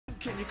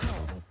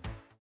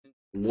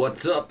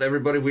What's up,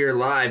 everybody? We are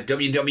live.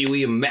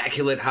 WWE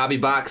Immaculate Hobby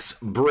Box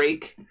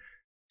break.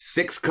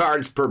 6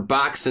 cards per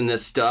box in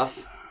this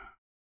stuff.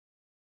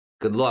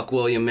 Good luck,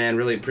 William, man.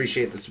 Really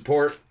appreciate the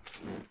support.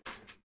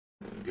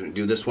 Gonna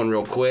do this one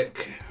real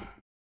quick.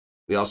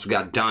 We also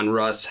got Don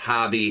Russ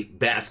Hobby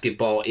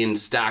Basketball in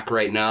stock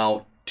right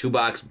now.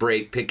 2-box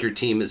break. Pick your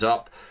team is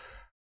up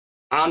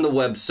on the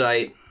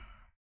website.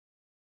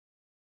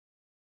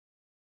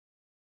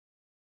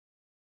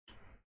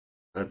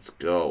 Let's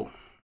go.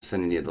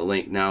 Sending you the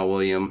link now,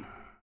 William.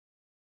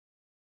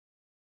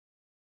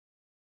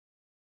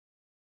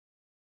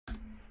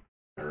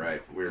 All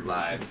right, we're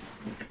live.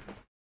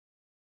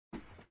 You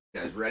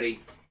guys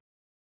ready?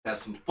 Have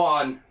some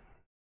fun.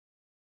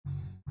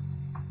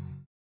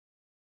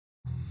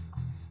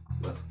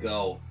 Let's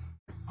go.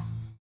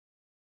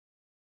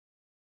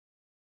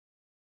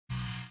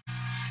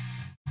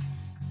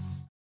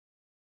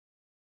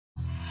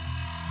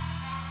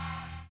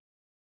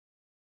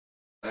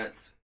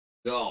 Let's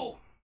go.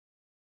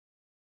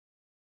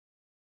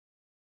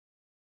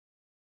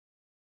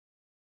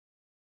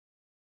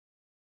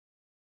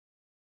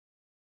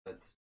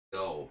 Let's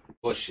go.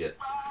 Push it.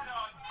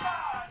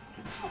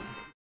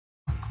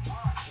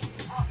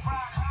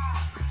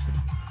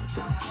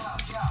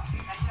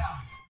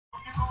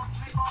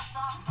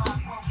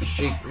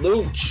 Chic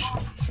Luch.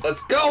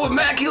 Let's go.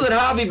 Immaculate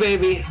Hobby,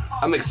 baby.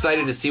 I'm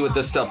excited to see what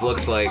this stuff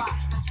looks like.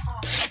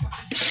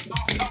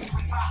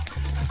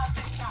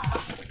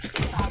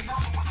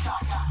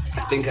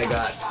 I think I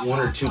got 1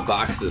 or 2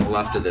 boxes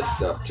left of this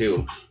stuff,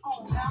 too.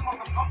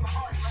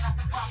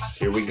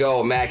 Here we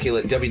go,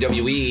 Immaculate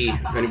WWE.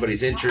 If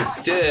anybody's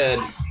interested,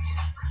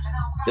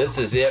 this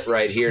is it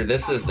right here.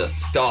 This is the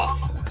stuff.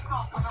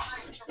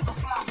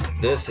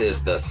 This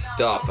is the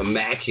stuff.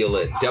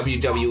 Immaculate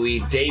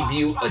WWE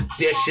debut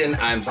edition.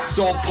 I'm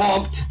so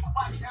pumped.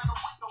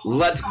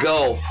 Let's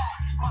go.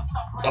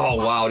 Oh,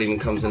 wow. It even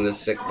comes in this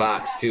sick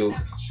box, too.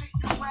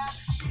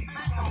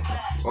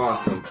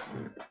 Awesome.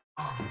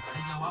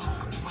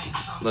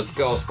 Let's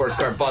go.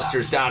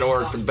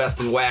 SportsCardBusters.org for the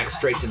best in wax.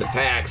 Straight to the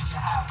packs.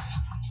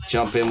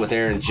 Jump in with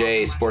Aaron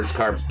J.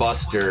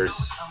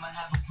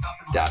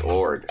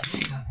 SportsCardBusters.org.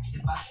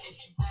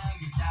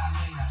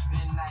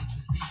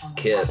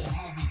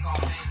 Kiss.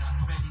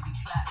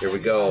 Here we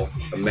go.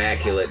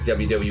 Immaculate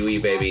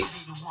WWE, baby.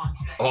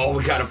 Oh,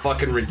 we got a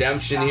fucking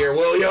redemption here.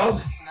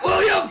 William!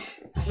 William!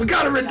 We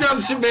got a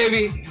redemption,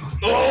 baby!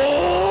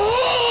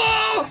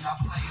 Oh!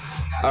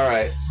 All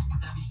right.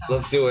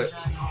 Let's do it.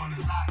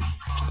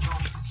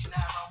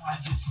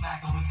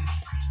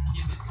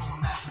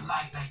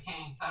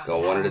 Let's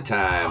go one at a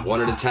time. One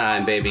at a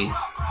time, baby.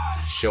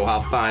 Show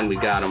how fine we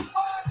got them.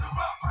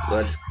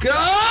 Let's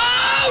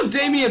go!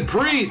 Damian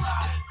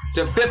Priest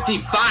to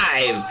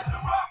 55.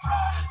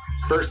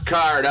 First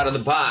card out of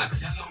the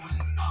box.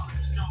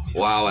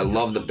 Wow, I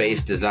love the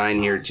base design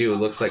here, too. It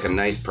looks like a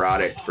nice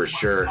product for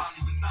sure.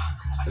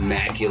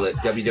 Immaculate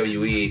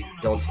WWE.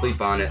 Don't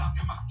sleep on it.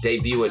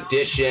 Debut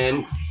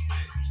edition.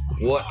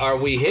 What are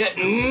we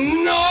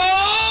hitting?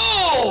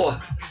 No!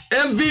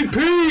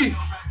 MVP!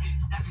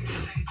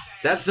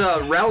 That's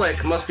a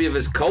relic. Must be of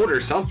his coat or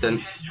something.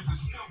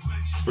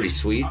 It's pretty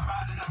sweet.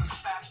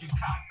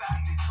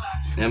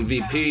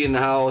 MVP in the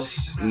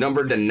house.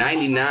 Numbered to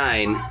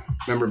 99.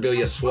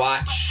 Memorabilia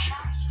swatch.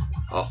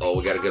 Uh-oh,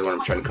 we got a good one.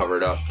 I'm trying to cover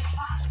it up.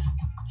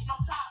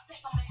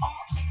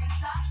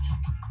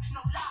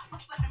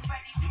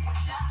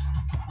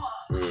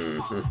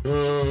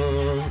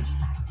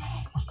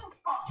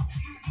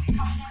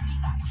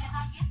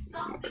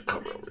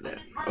 Cover over that.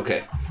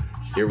 Okay.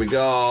 Here we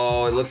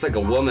go. It looks like a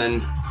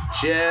woman.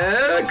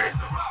 Chick.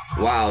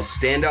 Wow.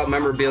 Standout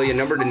memorabilia.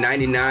 Number to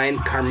 99.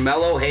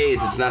 Carmelo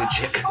Hayes. It's not a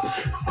chick.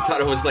 I thought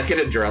it was like an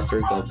address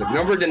or something.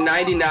 Number to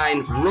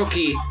 99.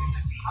 Rookie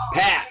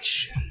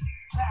patch.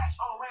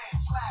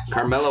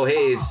 Carmelo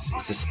Hayes.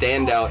 It's a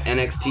standout.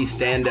 NXT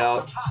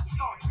standout.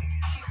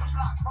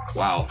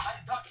 Wow.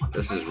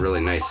 This is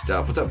really nice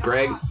stuff. What's up,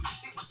 Greg?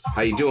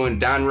 How you doing?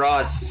 Don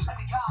Russ.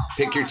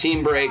 Pick your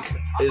team break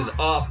is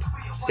up.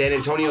 San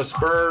Antonio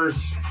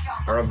Spurs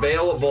are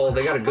available.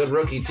 They got a good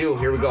rookie, too.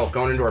 Here we go.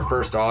 Going into our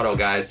first auto,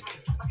 guys.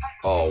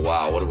 Oh,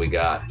 wow. What do we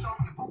got?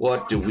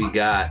 What do we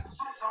got?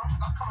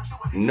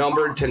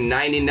 Numbered to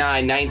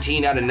 99.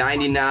 19 out of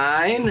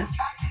 99.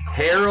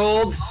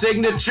 Herald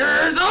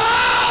signatures.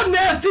 Oh,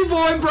 nasty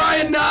boy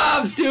Brian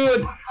Knobs,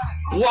 dude.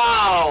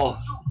 Wow.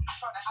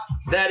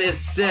 That is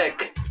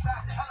sick.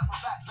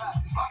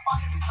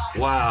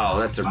 Wow,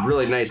 that's a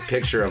really nice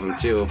picture of him,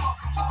 too.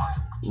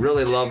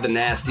 Really love the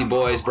Nasty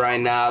Boys,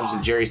 Brian Knobs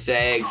and Jerry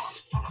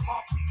Sags.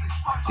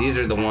 These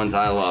are the ones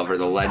I love, are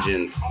the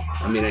legends.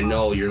 I mean, I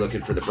know you're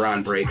looking for the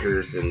Braun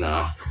Breakers and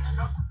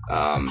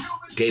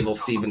Gable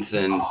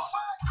Stevensons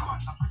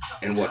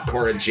and what,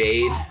 Cora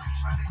Jade.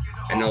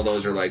 I know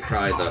those are like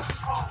probably the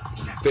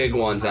big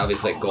ones,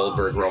 obviously like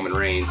Goldberg, Roman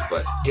Reigns,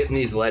 but getting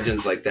these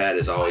legends like that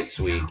is always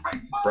sweet.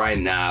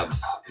 Brian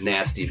Knobs,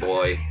 Nasty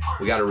Boy.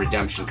 We got a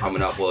redemption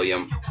coming up,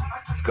 William.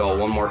 Let's go.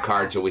 One more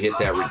card till we hit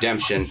that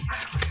redemption.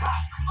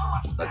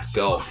 Let's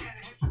go.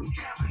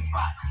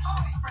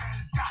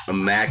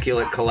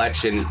 Immaculate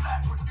collection.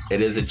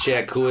 It is a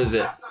chick. Who is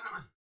it?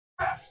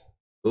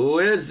 Who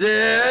is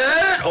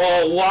it?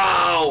 Oh,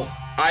 wow.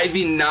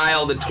 Ivy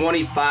Nile, the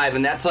 25,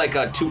 and that's like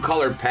a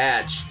 2-color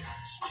patch.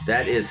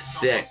 That is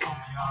sick.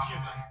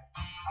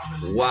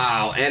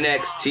 Wow,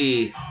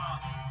 NXT.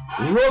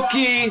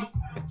 Rookie.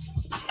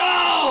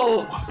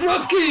 Oh,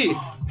 rookie.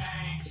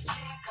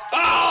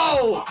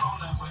 Oh,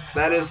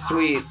 that is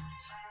sweet.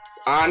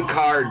 On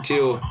card,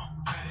 too.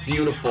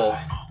 Beautiful.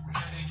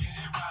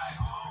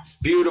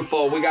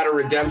 Beautiful. We got a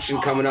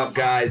redemption coming up,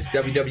 guys.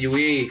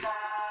 WWE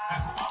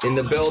in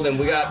the building.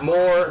 We got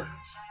more.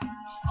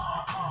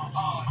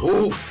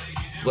 Ooh,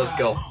 let's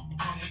go.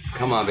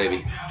 Come on,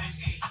 baby.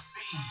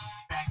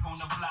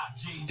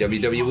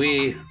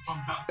 WWE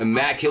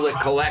Immaculate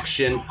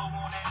Collection.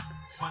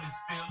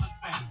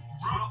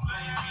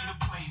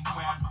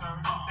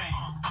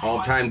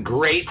 All-time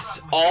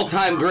greats.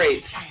 All-time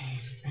greats.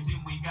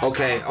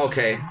 Okay,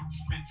 okay.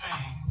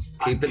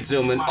 Keep it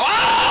zooming.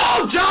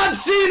 Oh, John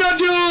Cena,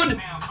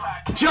 dude!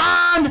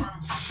 John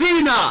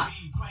Cena!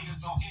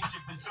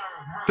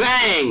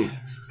 Bang!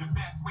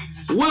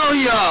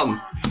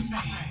 William!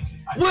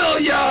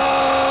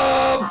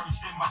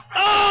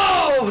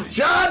 Oh,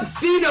 John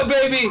Cena,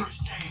 baby!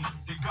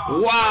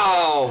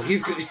 Wow,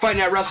 he's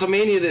fighting at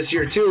WrestleMania this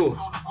year too.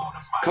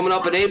 Coming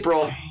up in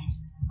April.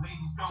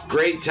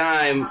 Great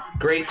time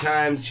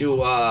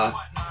to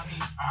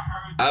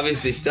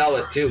obviously sell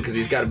it too, because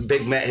he's got a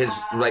big match. His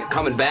like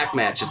coming back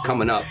match is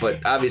coming up,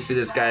 but obviously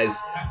this guy's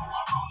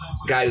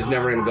guy who's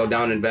never gonna go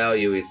down in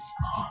value. He's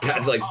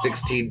got like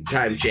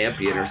 16-time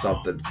champion or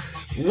something.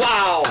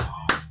 Wow!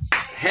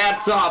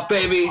 Hats off,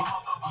 baby.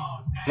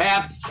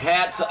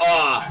 Hats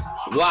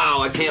off. Wow,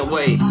 I can't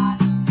wait.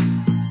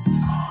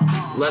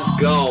 Let's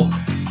go.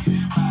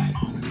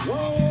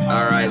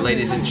 All right,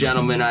 ladies and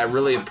gentlemen, I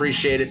really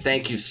appreciate it.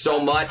 Thank you so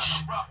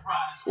much.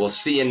 We'll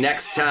see you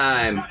next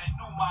time.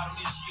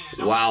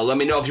 Wow, let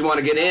me know if you want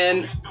to get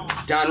in.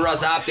 Don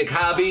Russ Optic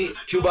Hobby,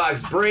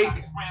 2-box break.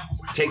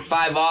 Take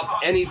 5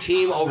 off any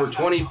team over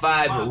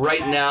 25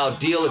 right now.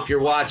 Deal if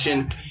you're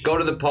watching. Go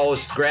to the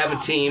post, grab a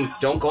team.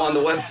 Don't go on the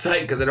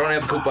website because I don't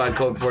have a coupon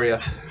code for you.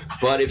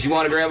 But if you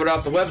want to grab it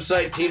off the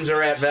website, teams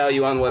are at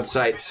value on the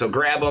website. So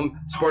grab them.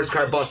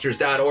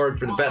 SportsCardBusters.org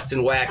for the best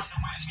in wax.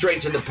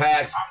 Straight to the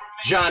packs.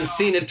 John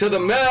Cena to the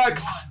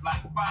max.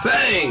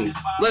 Bang!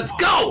 Let's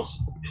go!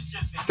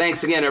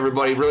 Thanks again,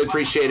 everybody. Really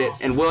appreciate it.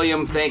 And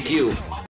William, thank you.